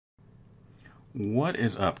What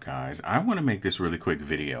is up, guys? I want to make this really quick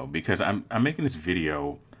video because I'm making this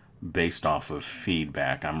video based off of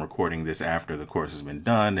feedback. I'm recording this after the course has been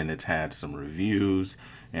done and it's had some reviews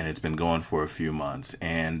and it's been going for a few months.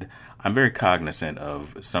 And I'm very cognizant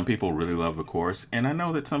of some people really love the course, and I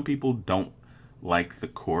know that some people don't like the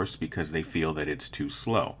course because they feel that it's too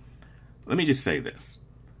slow. Let me just say this.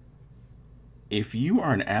 If you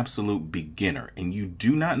are an absolute beginner and you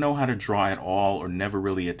do not know how to draw at all or never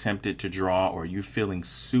really attempted to draw, or you're feeling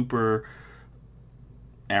super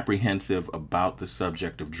apprehensive about the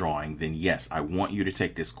subject of drawing, then yes, I want you to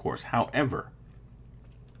take this course. However,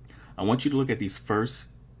 I want you to look at these first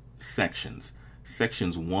sections,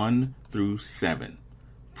 sections 1 through 7.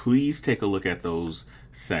 Please take a look at those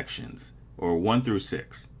sections, or 1 through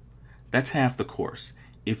 6. That's half the course.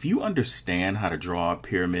 If you understand how to draw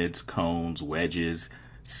pyramids, cones, wedges,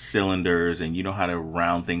 cylinders, and you know how to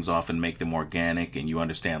round things off and make them organic, and you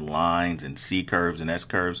understand lines and C curves and S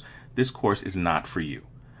curves, this course is not for you.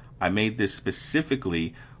 I made this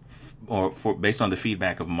specifically based on the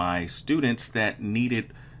feedback of my students that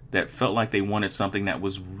felt like they wanted something that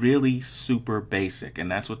was really super basic,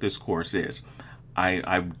 and that's what this course is.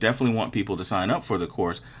 I definitely want people to sign up for the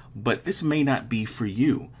course, but this may not be for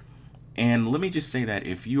you. And let me just say that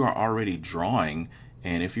if you are already drawing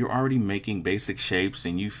and if you're already making basic shapes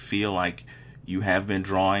and you feel like you have been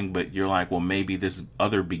drawing, but you're like, well, maybe this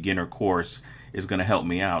other beginner course is going to help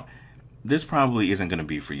me out, this probably isn't going to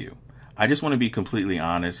be for you. I just want to be completely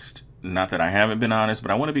honest. Not that I haven't been honest,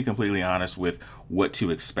 but I want to be completely honest with what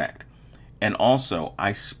to expect. And also,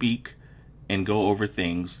 I speak and go over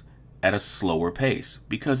things at a slower pace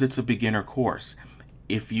because it's a beginner course.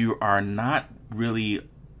 If you are not really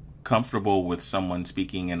comfortable with someone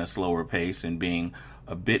speaking in a slower pace and being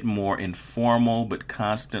a bit more informal, but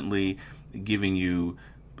constantly giving you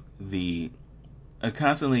the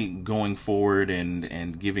constantly going forward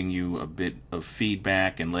and giving you a bit of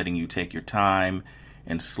feedback and letting you take your time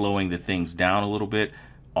and slowing the things down a little bit,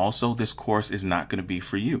 also this course is not going to be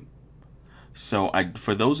for you. So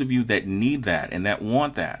for those of you that need that and that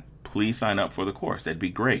want that, please sign up for the course. That'd be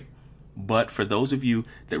great. But for those of you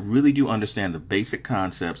that really do understand the basic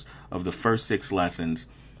concepts of the first 6 lessons,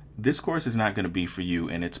 this course is not going to be for you,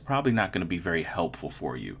 and it's probably not going to be very helpful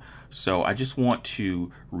for you. So I just want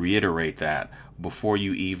to reiterate that before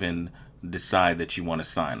you even decide that you want to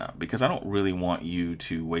sign up, because I don't really want you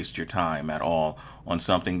to waste your time at all on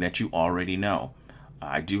something that you already know.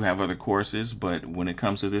 I do have other courses, but when it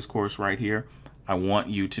comes to this course right here, I want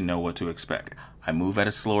you to know what to expect. I move at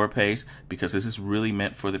a slower pace because this is really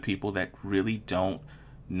meant for the people that really don't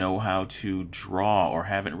know how to draw or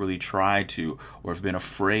haven't really tried to or have been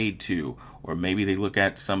afraid to, or maybe they look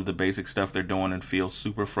at some of the basic stuff they're doing and feel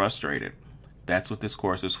super frustrated. That's what this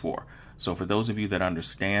course is for. So for those of you that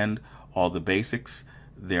understand all the basics,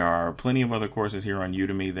 there are plenty of other courses here on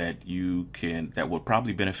Udemy that will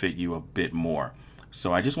probably benefit you a bit more.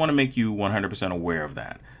 So I just want to make you 100% aware of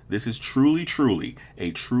that. This is truly, truly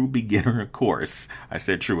a true beginner course. I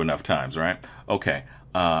said true enough times, right? Okay.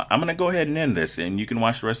 I'm going to go ahead and end this, and you can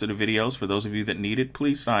watch the rest of the videos. For those of you that need it,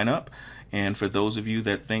 please sign up. And for those of you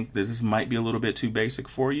that think this might be a little bit too basic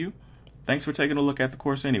for you, thanks for taking a look at the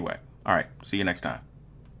course anyway. All right. See you next time.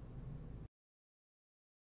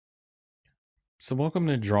 So, welcome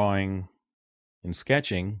to Drawing and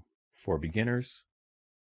Sketching for Beginners.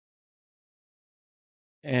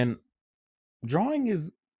 And drawing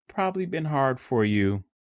has probably been hard for you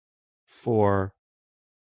for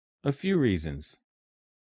a few reasons.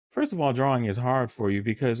 First of all, drawing is hard for you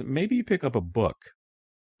because maybe you pick up a book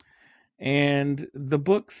and the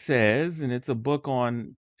book says, and it's a book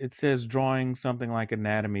it says drawing something like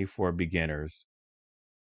anatomy for beginners.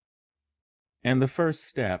 And the first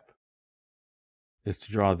step is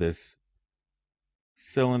to draw this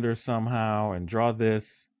cylinder somehow and draw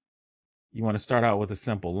this. You want to start out with a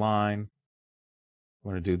simple line.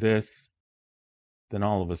 You want to do this. Then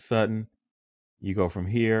all of a sudden, you go from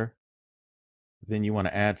here. Then you want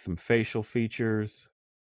to add some facial features.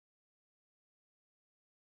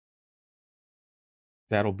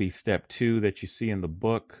 That'll be step 2 that you see in the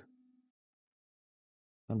book.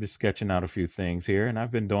 I'm just sketching out a few things here, and I've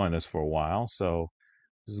been doing this for a while, so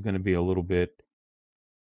this is going to be a little bit.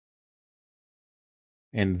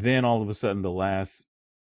 And then all of a sudden, the last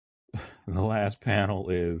panel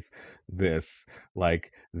is this.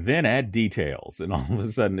 Like, then add details, and all of a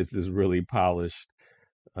sudden, it's this really polished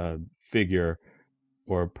figure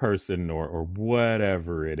or a person or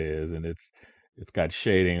whatever it is, and it's got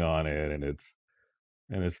shading on it, and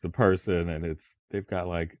it's the person, and they've got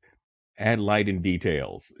like add light and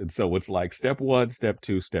details, and so it's like step 1, step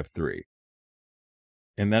 2, step 3.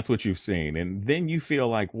 And that's what you've seen. And then you feel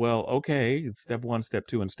like, well, okay, step one, step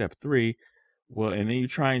two, and step three. Well, and then you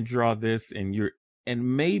try and draw this, and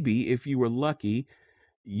maybe if you were lucky,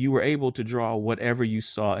 you were able to draw whatever you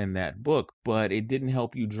saw in that book, but it didn't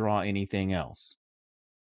help you draw anything else.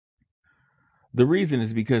 The reason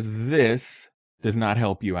is because this does not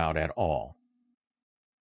help you out at all.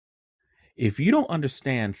 If you don't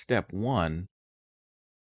understand step one,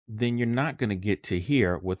 then you're not going to get to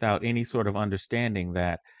here without any sort of understanding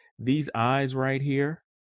that these eyes right here,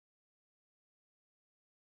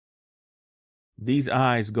 these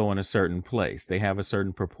eyes go in a certain place. They have a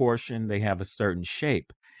certain proportion. They have a certain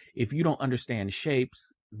shape. If you don't understand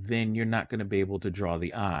shapes, then you're not going to be able to draw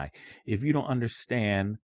the eye. If you don't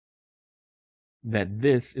understand that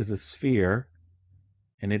this is a sphere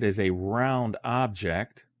and it is a round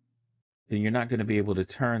object, then you're not going to be able to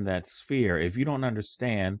turn that sphere. If you don't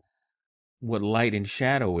understand what light and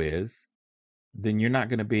shadow is, then you're not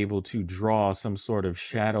going to be able to draw some sort of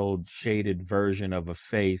shadowed, shaded version of a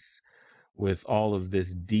face with all of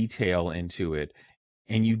this detail into it.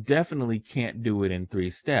 And you definitely can't do it in 3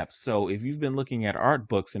 steps. So if you've been looking at art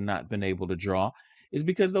books and not been able to draw, it's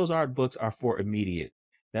because those art books are for immediate.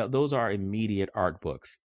 Those are immediate art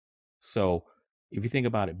books. So if you think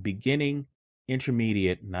about it, beginning,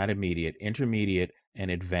 intermediate, not immediate, intermediate, and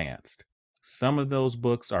advanced. Some of those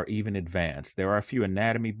books are even advanced. There are a few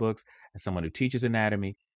anatomy books. As someone who teaches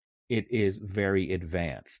anatomy, it is very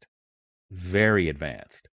advanced, very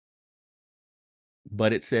advanced.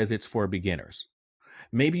 But it says it's for beginners.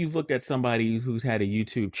 Maybe you've looked at somebody who's had a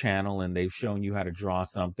YouTube channel and they've shown you how to draw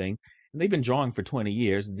something, and they've been drawing for 20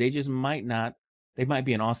 years. They just might not, they might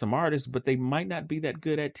be an awesome artist, but they might not be that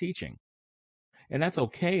good at teaching. And that's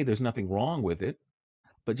okay. There's nothing wrong with it.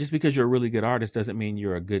 But just because you're a really good artist doesn't mean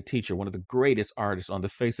you're a good teacher. One of the greatest artists on the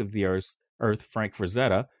face of the earth, Frank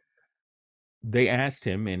Frazetta, they asked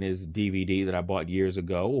him in his DVD that I bought years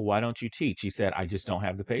ago, well, why don't you teach? He said, I just don't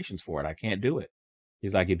have the patience for it. I can't do it.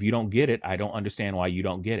 He's like, if you don't get it, I don't understand why you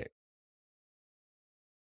don't get it.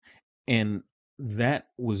 And that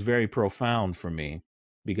was very profound for me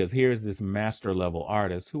because here's this master level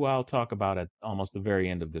artist who I'll talk about at almost the very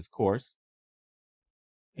end of this course.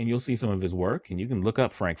 And you'll see some of his work and you can look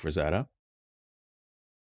up Frank Frazetta.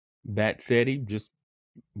 That said, he just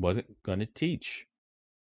wasn't going to teach.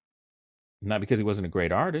 Not because he wasn't a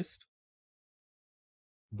great artist,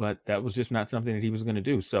 but that was just not something that he was going to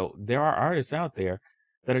do. So there are artists out there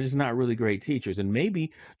that are just not really great teachers. And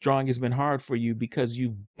maybe drawing has been hard for you because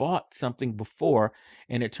you've bought something before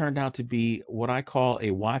and it turned out to be what I call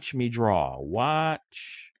a watch me draw.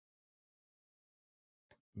 Watch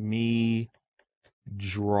me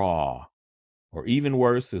draw. Or even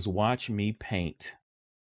worse is watch me paint.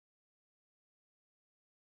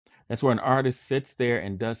 That's where an artist sits there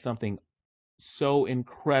and does something so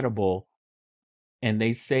incredible and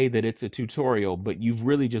they say that it's a tutorial, but you've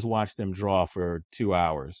really just watched them draw for 2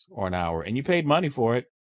 hours or an hour and you paid money for it.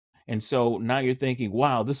 And so now you're thinking,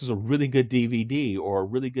 wow, this is a really good DVD or a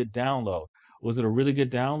really good download. Was it a really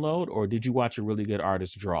good download or did you watch a really good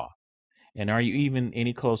artist draw? And are you even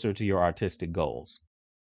any closer to your artistic goals?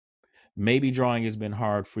 Maybe drawing has been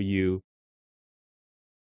hard for you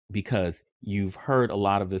because you've heard a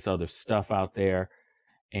lot of this other stuff out there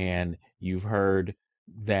and you've heard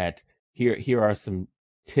that here are some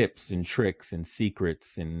tips and tricks and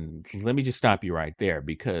secrets. And let me just stop you right there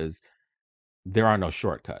because there are no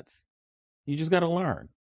shortcuts. You just got to learn.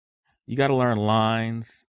 You got to learn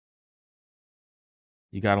lines.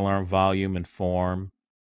 You got to learn volume and form.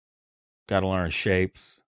 Got to learn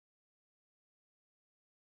shapes.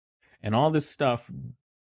 And all this stuff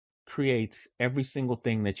creates every single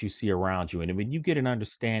thing that you see around you. And when you get an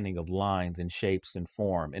understanding of lines and shapes and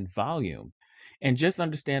form and volume, and just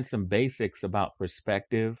understand some basics about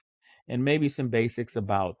perspective and maybe some basics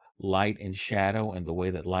about light and shadow and the way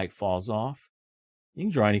that light falls off, you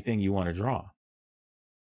can draw anything you want to draw.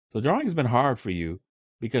 So drawing has been hard for you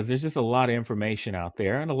because there's just a lot of information out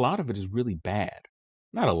there and a lot of it is really bad.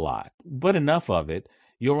 Not a lot, but enough of it.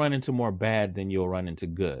 You'll run into more bad than you'll run into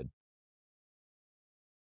good.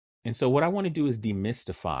 And so what I want to do is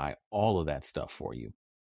demystify all of that stuff for you.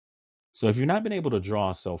 So if you've not been able to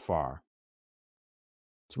draw so far,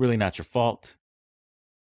 it's really not your fault.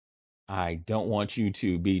 I don't want you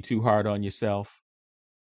to be too hard on yourself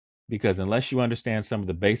because unless you understand some of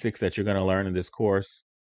the basics that you're going to learn in this course,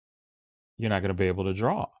 you're not going to be able to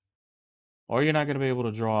draw. Or you're not going to be able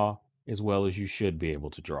to draw as well as you should be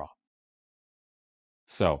able to draw.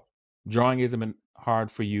 So drawing isn't been hard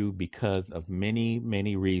for you because of many,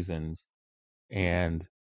 many reasons. And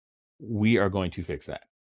we are going to fix that.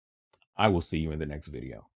 I will see you in the next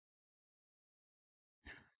video.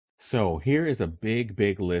 So here is a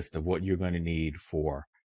big list of what you're going to need for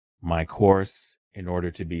my course in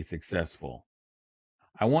order to be successful.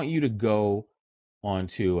 I want you to go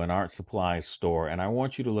onto an art supply store and I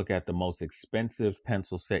want you to look at the most expensive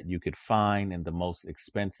pencil set you could find and the most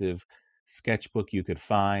expensive sketchbook you could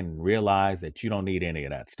find and realize that you don't need any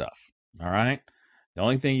of that stuff. All right. The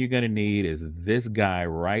only thing you're going to need is this guy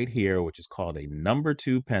right here, which is called a number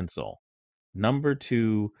 2 pencil. Number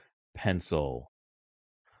 2 pencil.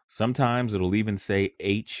 Sometimes it'll even say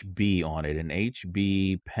HB on it, an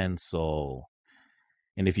HB pencil.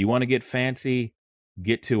 And if you want to get fancy,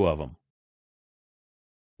 get 2 of them.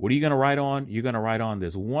 What are you going to write on? You're going to write on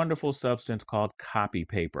this wonderful substance called copy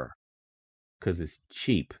paper because it's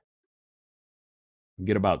cheap. You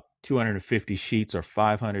get about 250 sheets or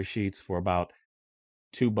 500 sheets for about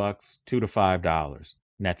 $2, $2 to $5.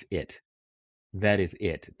 And that's it. That is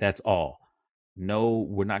it. That's all. No,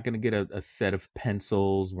 we're not going to get a set of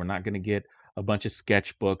pencils. We're not going to get a bunch of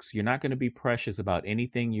sketchbooks. You're not going to be precious about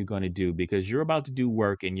anything you're going to do because you're about to do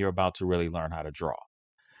work and you're about to really learn how to draw.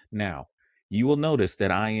 Now, you will notice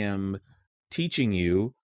that I am teaching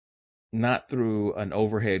you not through an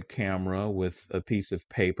overhead camera with a piece of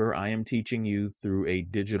paper. I am teaching you through a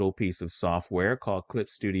digital piece of software called Clip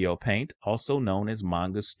Studio Paint, also known as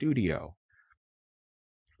Manga Studio.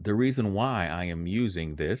 The reason why I am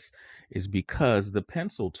using this is because the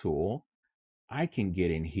pencil tool, I can get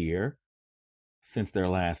in here since their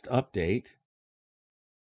last update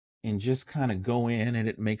and just kind of go in and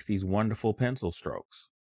it makes these wonderful pencil strokes.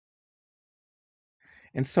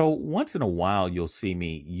 And so once in a while, you'll see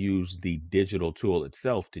me use the digital tool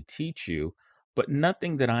itself to teach you, but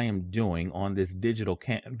nothing that I am doing on this digital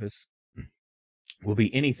canvas will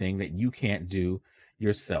be anything that you can't do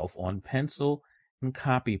yourself on pencil and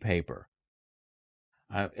copy paper.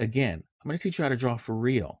 Again, I'm going to teach you how to draw for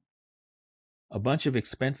real. A bunch of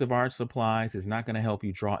expensive art supplies is not going to help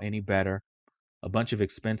you draw any better. A bunch of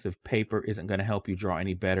expensive paper isn't going to help you draw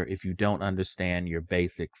any better if you don't understand your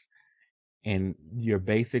basics. And your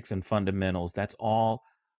basics and fundamentals, that's all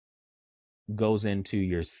goes into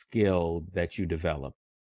your skill that you develop.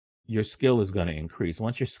 Your skill is going to increase.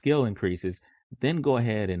 Once your skill increases, then go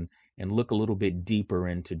ahead and look a little bit deeper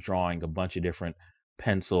into drawing a bunch of different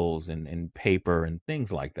pencils and paper and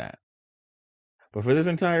things like that. But for this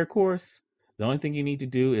entire course, the only thing you need to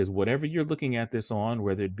do is whatever you're looking at this on,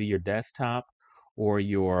 whether it be your desktop or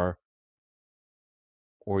your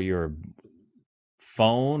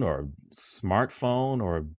phone or smartphone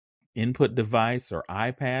or input device or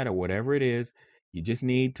iPad or whatever it is, you just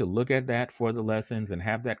need to look at that for the lessons and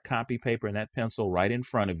have that copy paper and that pencil right in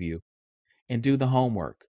front of you and do the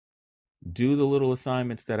homework. Do the little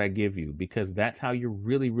assignments that I give you because that's how you're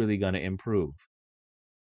really going to improve.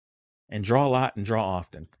 And draw a lot and draw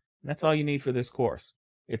often. That's all you need for this course.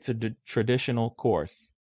 It's a traditional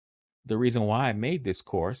course. The reason why I made this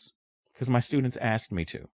course, because my students asked me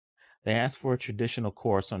to. They asked for a traditional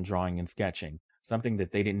course on drawing and sketching, something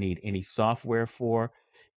that they didn't need any software for,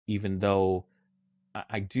 even though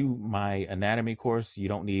I do my anatomy course. You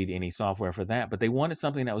don't need any software for that, but they wanted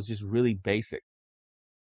something that was just really basic.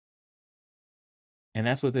 And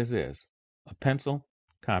that's what this is. A pencil,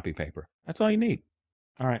 copy paper. That's all you need.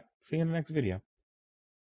 All right. See you in the next video.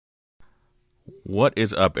 What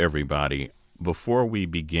is up, everybody? Before we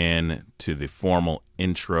begin to the formal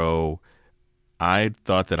intro, I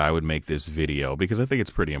thought that I would make this video because I think it's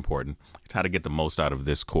pretty important. It's how to get the most out of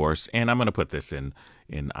this course, and I'm going to put this in.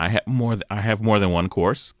 I have more than one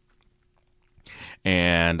course,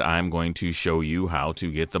 and I'm going to show you how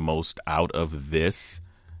to get the most out of this,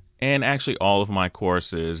 and actually all of my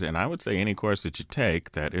courses, and I would say any course that you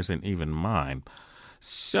take that isn't even mine.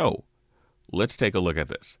 So let's take a look at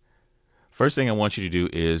this. First thing I want you to do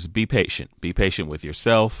is be patient. Be patient with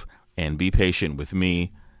yourself and be patient with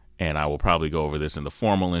me. And I will probably go over this in the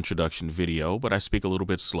formal introduction video, but I speak a little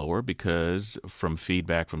bit slower because from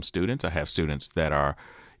feedback from students, I have students that are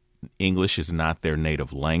English is not their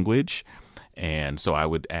native language. And so I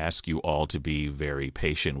would ask you all to be very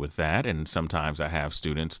patient with that. And sometimes I have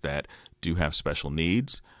students that do have special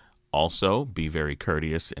needs. Also, be very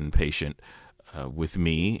courteous and patient with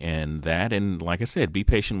me and that. And like I said, be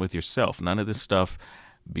patient with yourself. None of this stuff,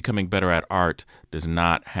 becoming better at art, doesn't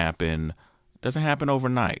happen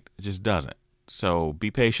overnight. It just doesn't. So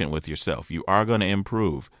be patient with yourself. You are going to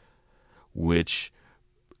improve, which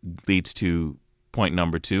leads to point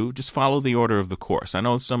number 2. Just follow the order of the course. I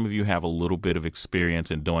know some of you have a little bit of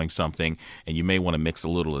experience in doing something, and you may want to mix a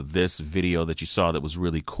little of this video that you saw that was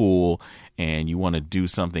really cool, and you want to do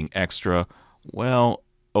something extra. Well,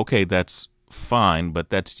 okay, that's fine, but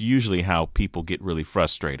that's usually how people get really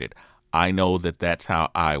frustrated. I know that that's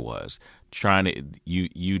how I was trying to.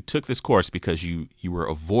 You took this course because you were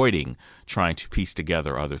avoiding trying to piece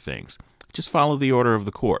together other things. Just follow the order of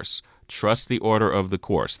the course. Trust the order of the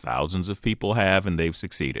course. Thousands of people have, and they've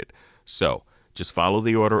succeeded. So just follow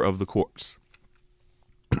the order of the course.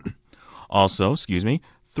 Also,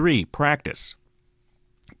 3, practice.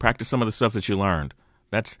 Practice some of the stuff that you learned.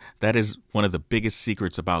 That is one of the biggest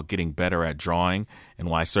secrets about getting better at drawing and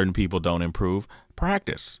why certain people don't improve.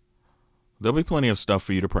 Practice. There'll be plenty of stuff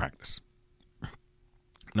for you to practice.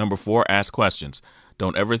 Number 4, ask questions.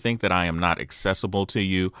 Don't ever think that I am not accessible to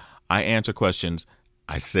you. I answer questions.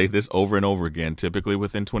 I say this over and over again, typically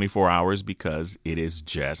within 24 hours, because it is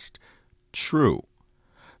just true.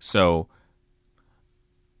 So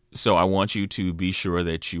I want you to be sure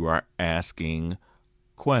that you are asking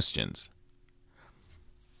questions.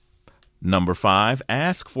 Number 5,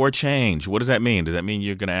 ask for change. What does that mean? Does that mean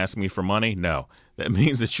you're going to ask me for money? No. That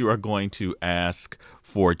means that you are going to ask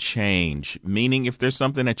for change, meaning if there's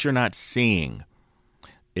something that you're not seeing,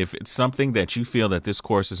 if it's something that you feel that this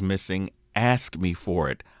course is missing, ask me for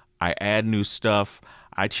it. I add new stuff.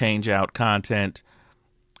 I change out content.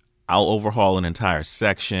 I'll overhaul an entire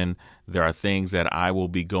section. There are things that I will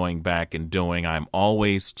be going back and doing. I'm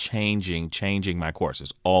always changing my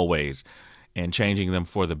courses, always, and changing them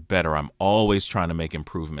for the better. I'm always trying to make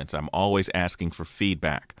improvements. I'm always asking for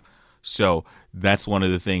feedback. So that's one of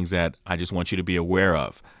the things that I just want you to be aware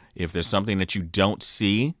of. If there's something that you don't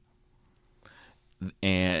see,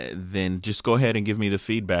 and then just go ahead and give me the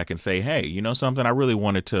feedback and say, hey, you know something, I really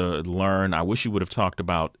wanted to learn. I wish you would have talked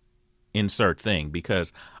about insert thing,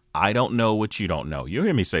 because I don't know what you don't know. You'll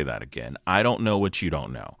hear me say that again. I don't know what you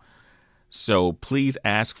don't know. So please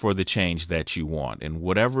ask for the change that you want. And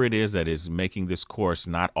whatever it is that is making this course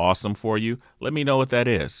not awesome for you, let me know what that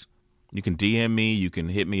is. You can DM me. You can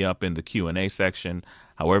hit me up in the Q&A section,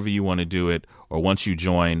 however you want to do it. Or once you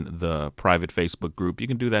join the private Facebook group, you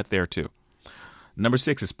can do that there too. Number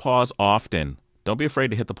 6 is pause often. Don't be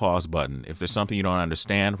afraid to hit the pause button. If there's something you don't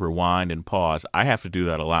understand, rewind and pause. I have to do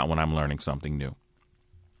that a lot when I'm learning something new.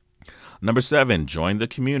 Number 7, join the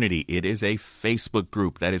community. It is a Facebook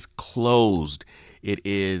group that is closed. It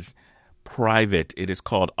is private. It is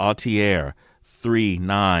called Altier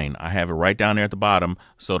 39. I have it right down there at the bottom.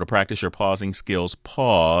 So to practice your pausing skills,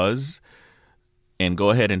 pause and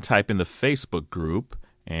go ahead and type in the Facebook group,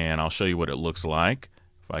 and I'll show you what it looks like.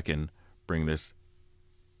 If I can bring this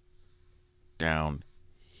down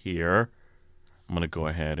here, I'm going to go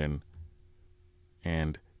ahead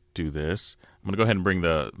and do this. I'm going to go ahead and bring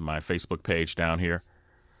my Facebook page down here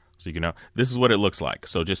so you can know. This is what it looks like.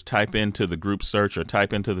 So just type into the group search or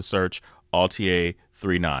type into the search Altier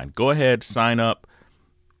 39. Go ahead, sign up.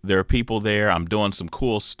 There are people there. I'm doing some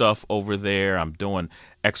cool stuff over there. I'm doing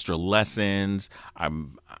extra lessons.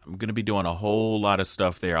 I'm going to be doing a whole lot of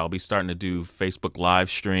stuff there. I'll be starting to do Facebook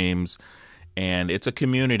live streams, and it's a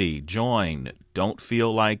community. Join. Don't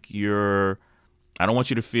feel like I don't want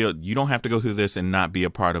you to feel you don't have to go through this and not be a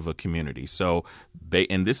part of a community. So,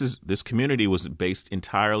 and this community was based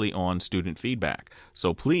entirely on student feedback.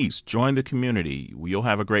 So please join the community. You'll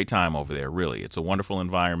have a great time over there. Really, it's a wonderful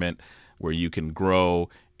environment where you can grow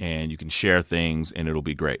and you can share things, and it'll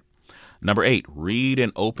be great. Number 8, read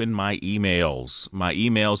and open my emails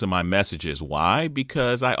and my messages. Why?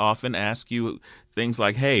 Because I often ask you things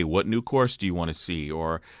like, hey, what new course do you want to see?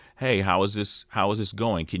 Or, hey, how is this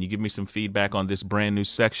going? Can you give me some feedback on this brand new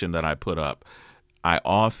section that I put up? I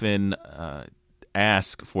often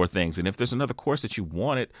ask for things. And if there's another course that you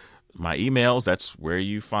wanted, my emails, that's where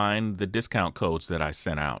you find the discount codes that I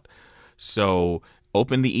sent out. So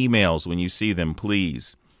open the emails when you see them,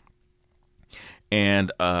 please.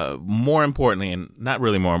 And more importantly, and not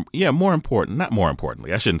more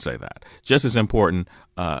importantly, I shouldn't say that. Just as important,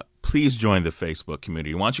 please join the Facebook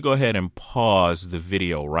community. Why don't you go ahead and pause the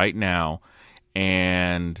video right now,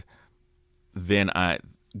 and then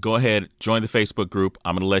go ahead, join the Facebook group.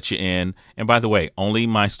 I'm going to let you in. And by the way, only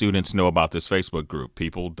my students know about this Facebook group.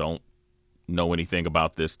 People don't know anything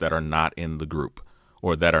about this that are not in the group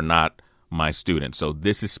or that are not my students. So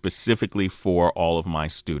this is specifically for all of my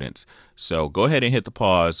students. So go ahead and hit the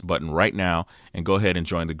pause button right now and go ahead and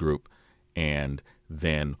join the group, and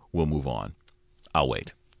then we'll move on. I'll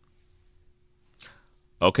wait.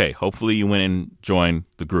 Okay, hopefully you went and joined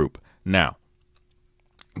the group. Now,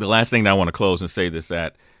 the last thing that I want to close and say this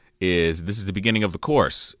is the beginning of the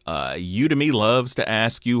course. Udemy loves to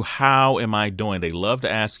ask you, how am I doing? They love to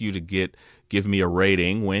ask you to give me a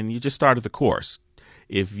rating when you just started the course.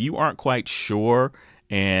 If you aren't quite sure,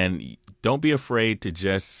 and don't be afraid to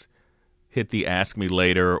just hit the ask me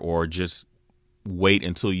later, or just wait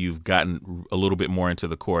until you've gotten a little bit more into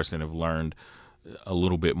the course and have learned a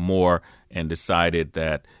little bit more and decided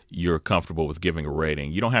that you're comfortable with giving a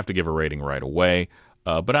rating. You don't have to give a rating right away,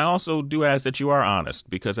 but I also do ask that you are honest,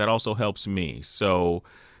 because that also helps me. So,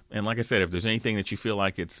 and like I said, if there's anything that you feel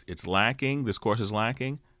like it's lacking, this course is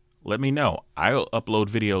lacking, let me know. I'll upload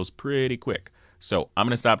videos pretty quick. So I'm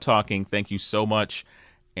going to stop talking. Thank you so much.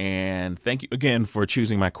 And thank you again for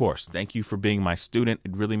choosing my course. Thank you for being my student.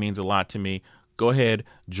 It really means a lot to me. Go ahead,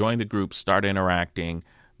 join the group, start interacting,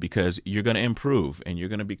 because you're going to improve and you're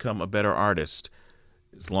going to become a better artist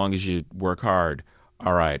as long as you work hard.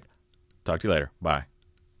 All right. Talk to you later. Bye.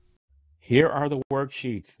 Here are the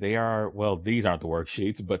worksheets. They are, well, these aren't the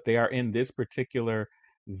worksheets, but they are in this particular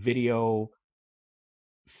video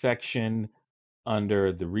section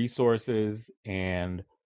under the resources. And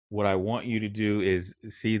what I want you to do is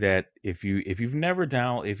see that if you've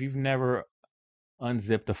never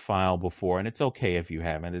unzipped a file before, and it's okay if you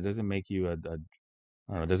haven't, it doesn't make you I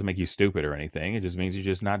don't know, it doesn't make you stupid or anything. It just means you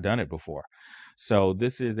just not done it before. So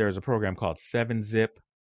there's a program called 7-Zip.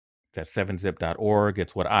 It's at 7zip.org.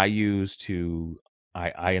 It's what I use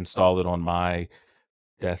I installed it on my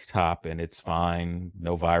desktop, and it's fine.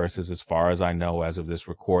 No viruses as far as I know as of this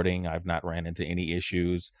recording. I've not ran into any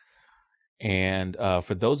issues. And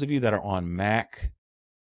for those of you that are on Mac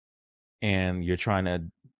and you're trying to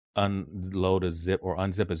unload a zip or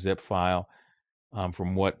unzip a zip file,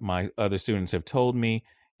 from what my other students have told me,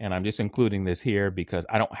 and I'm just including this here because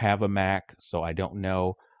I don't have a Mac, so I don't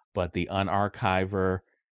know, but the Unarchiver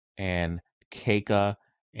and Keika,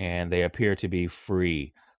 and they appear to be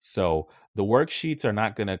free. So the worksheets are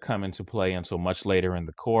not going to come into play until much later in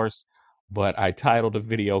the course, but I titled a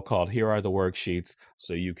video called "Here Are the Worksheets,"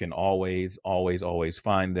 so you can always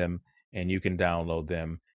find them, and you can download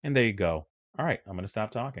them. And there you go. All right, I'm going to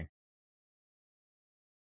stop talking.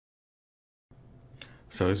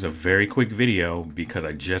 So this is a very quick video because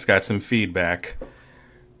I just got some feedback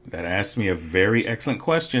that asked me a very excellent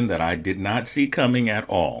question that I did not see coming at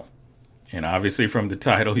all. And obviously from the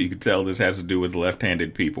title, you can tell this has to do with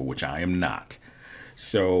left-handed people, which I am not.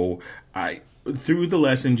 So through the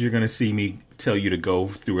lessons, you're going to see me tell you to go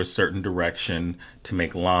through a certain direction to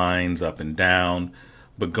make lines up and down.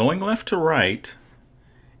 But going left to right,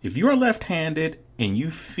 if you are left-handed and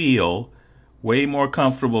you feel way more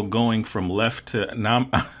comfortable going from left to... Now,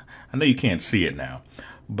 I know you can't see it now,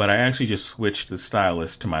 but I actually just switched the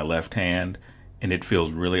stylus to my left hand, and it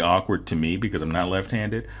feels really awkward to me because I'm not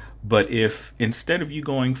left-handed. But if instead of you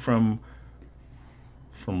going from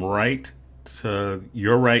right to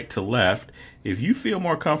your right to left, if you feel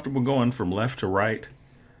more comfortable going from left to right,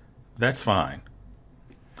 that's fine.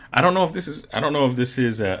 I don't know if this is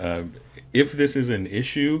if this is an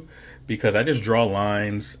issue, because I just draw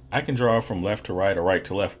lines. I can draw from left to right or right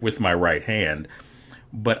to left with my right hand.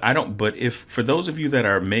 But if for those of you that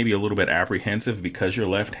are maybe a little bit apprehensive because you're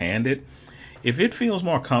left-handed, if it feels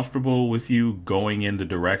more comfortable with you going in the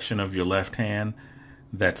direction of your left hand,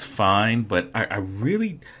 that's fine. But I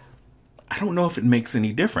don't know if it makes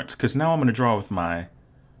any difference, because now I'm going to draw with my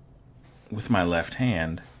left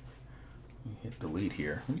hand. Let me hit delete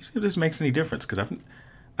here. Let me see if this makes any difference, because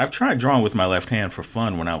I've tried drawing with my left hand for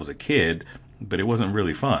fun when I was a kid, but it wasn't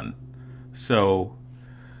really fun. So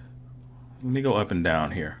let me go up and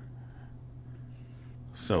down here.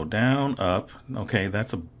 So down, up. Okay,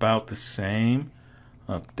 that's about the same.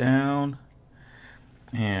 Up, down.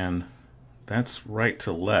 And that's right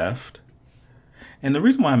to left. And the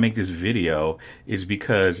reason why I make this video is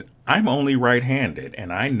because I'm only right-handed,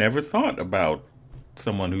 and I never thought about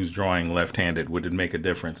someone who's drawing left-handed would it make a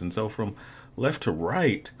difference. And so from left to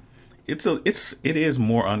right, it is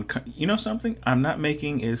more you know something? I'm not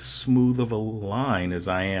making as smooth of a line as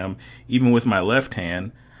I am even with my left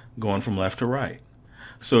hand going from left to right.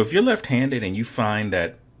 So if you're left-handed and you find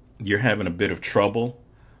that you're having a bit of trouble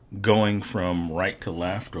going from right to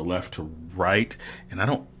left or left to right, and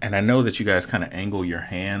I know that you guys kind of angle your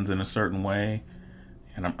hands in a certain way,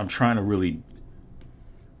 and I'm trying to really,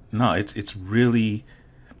 no, it's really,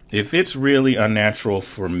 if it's really unnatural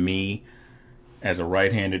for me as a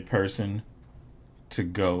right-handed person to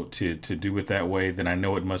go to do it that way, then I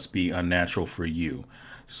know it must be unnatural for you.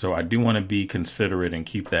 So I do want to be considerate and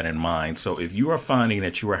keep that in mind. So if you are finding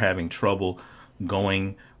that you are having trouble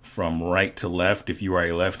going from right to left, if you are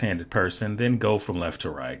a left-handed person, then go from left to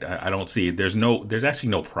right. I don't see it. There's actually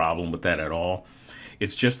no problem with that at all.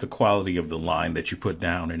 It's just the quality of the line that you put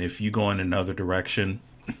down. And if you go in another direction,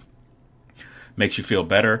 makes you feel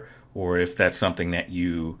better, or if that's something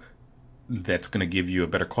that's going to give you a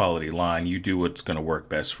better quality line, you do what's going to work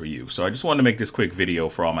best for you. So I just wanted to make this quick video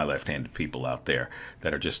for all my left-handed people out there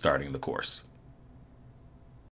that are just starting the course.